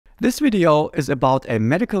This video is about a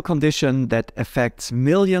medical condition that affects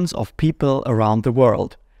millions of people around the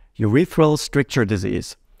world, urethral stricture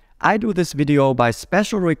disease. I do this video by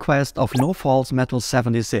special request of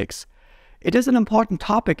NoFallsMetal76. It is an important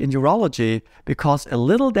topic in urology because a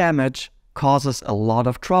little damage causes a lot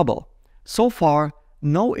of trouble. So far,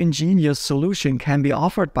 no ingenious solution can be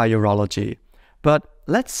offered by urology. But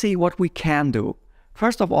let's see what we can do.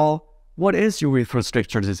 First of all, what is urethral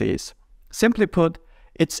stricture disease? Simply put,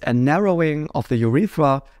 it's a narrowing of the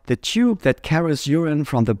urethra, the tube that carries urine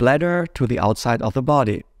from the bladder to the outside of the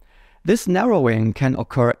body. This narrowing can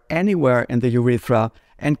occur anywhere in the urethra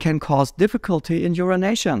and can cause difficulty in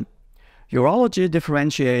urination. Urology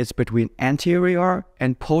differentiates between anterior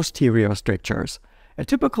and posterior strictures. A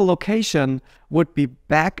typical location would be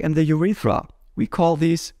back in the urethra. We call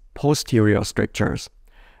these posterior strictures.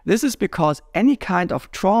 This is because any kind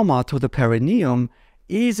of trauma to the perineum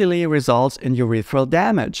easily results in urethral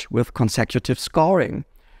damage with consecutive scarring.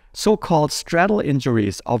 So-called straddle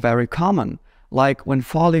injuries are very common, like when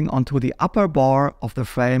falling onto the upper bar of the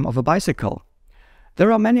frame of a bicycle.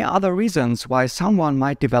 There are many other reasons why someone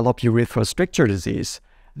might develop urethral stricture disease.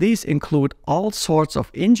 These include all sorts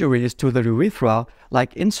of injuries to the urethra,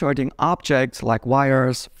 like inserting objects like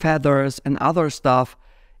wires, feathers, and other stuff,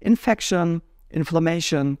 infection,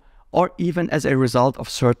 inflammation, or even as a result of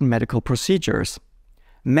certain medical procedures.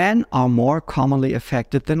 Men are more commonly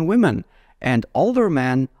affected than women, and older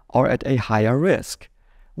men are at a higher risk.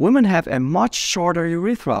 Women have a much shorter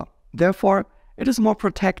urethra, therefore it is more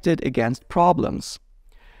protected against problems.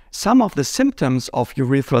 Some of the symptoms of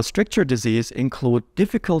urethral stricture disease include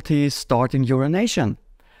difficulties starting urination,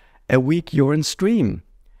 a weak urine stream,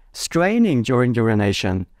 straining during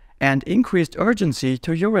urination, and increased urgency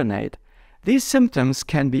to urinate. These symptoms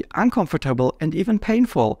can be uncomfortable and even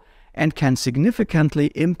painful, and can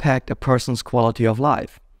significantly impact a person's quality of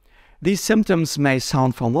life. These symptoms may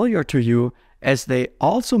sound familiar to you, as they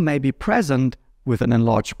also may be present with an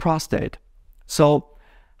enlarged prostate. So,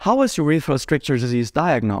 how is urethral stricture disease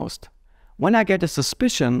diagnosed? When I get a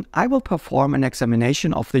suspicion, I will perform an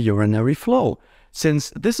examination of the urinary flow,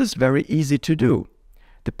 since this is very easy to do.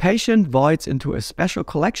 The patient voids into a special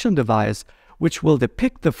collection device, which will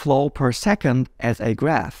depict the flow per second as a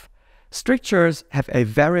graph. Strictures have a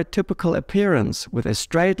very typical appearance with a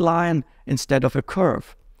straight line instead of a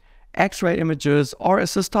curve. X-ray images or a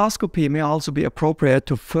cystoscopy may also be appropriate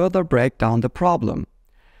to further break down the problem.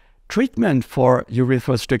 Treatment for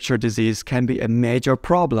urethral stricture disease can be a major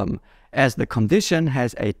problem, as the condition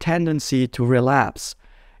has a tendency to relapse.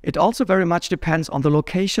 It also very much depends on the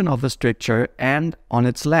location of the stricture and on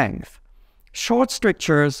its length. Short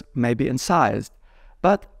strictures may be incised,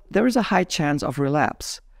 but there is a high chance of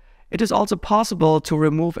relapse. It is also possible to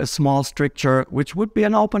remove a small stricture, which would be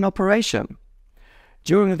an open operation.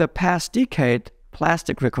 During the past decade,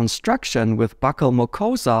 plastic reconstruction with buccal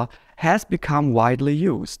mucosa has become widely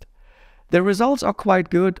used. The results are quite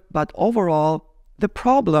good, but overall, the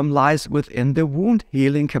problem lies within the wound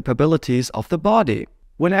healing capabilities of the body.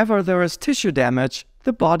 Whenever there is tissue damage,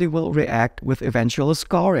 the body will react with eventual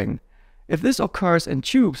scarring. If this occurs in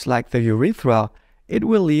tubes like the urethra, it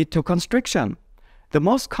will lead to constriction. The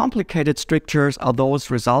most complicated strictures are those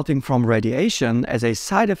resulting from radiation as a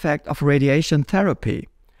side effect of radiation therapy.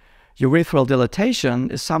 Urethral dilatation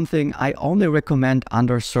is something I only recommend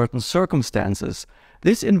under certain circumstances.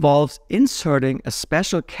 This involves inserting a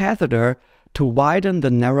special catheter to widen the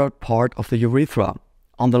narrowed part of the urethra.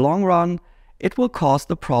 On the long run, it will cause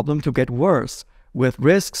the problem to get worse, with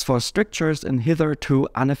risks for strictures in hitherto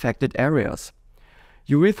unaffected areas.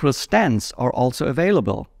 Urethral stents are also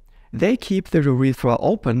available. They keep the urethra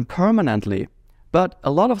open permanently, but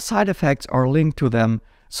a lot of side effects are linked to them,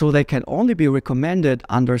 so they can only be recommended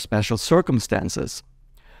under special circumstances.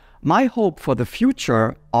 My hope for the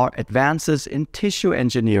future are advances in tissue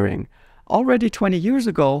engineering. Already 20 years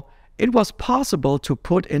ago, it was possible to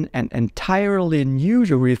put in an entirely new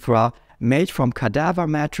urethra made from cadaver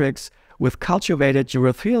matrix with cultivated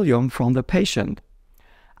urothelium from the patient.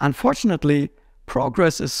 Unfortunately,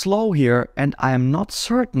 progress is slow here, and I am not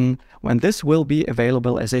certain when this will be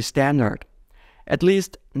available as a standard. At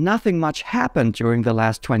least, nothing much happened during the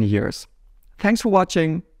last 20 years. Thanks for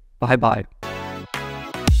watching. Bye-bye.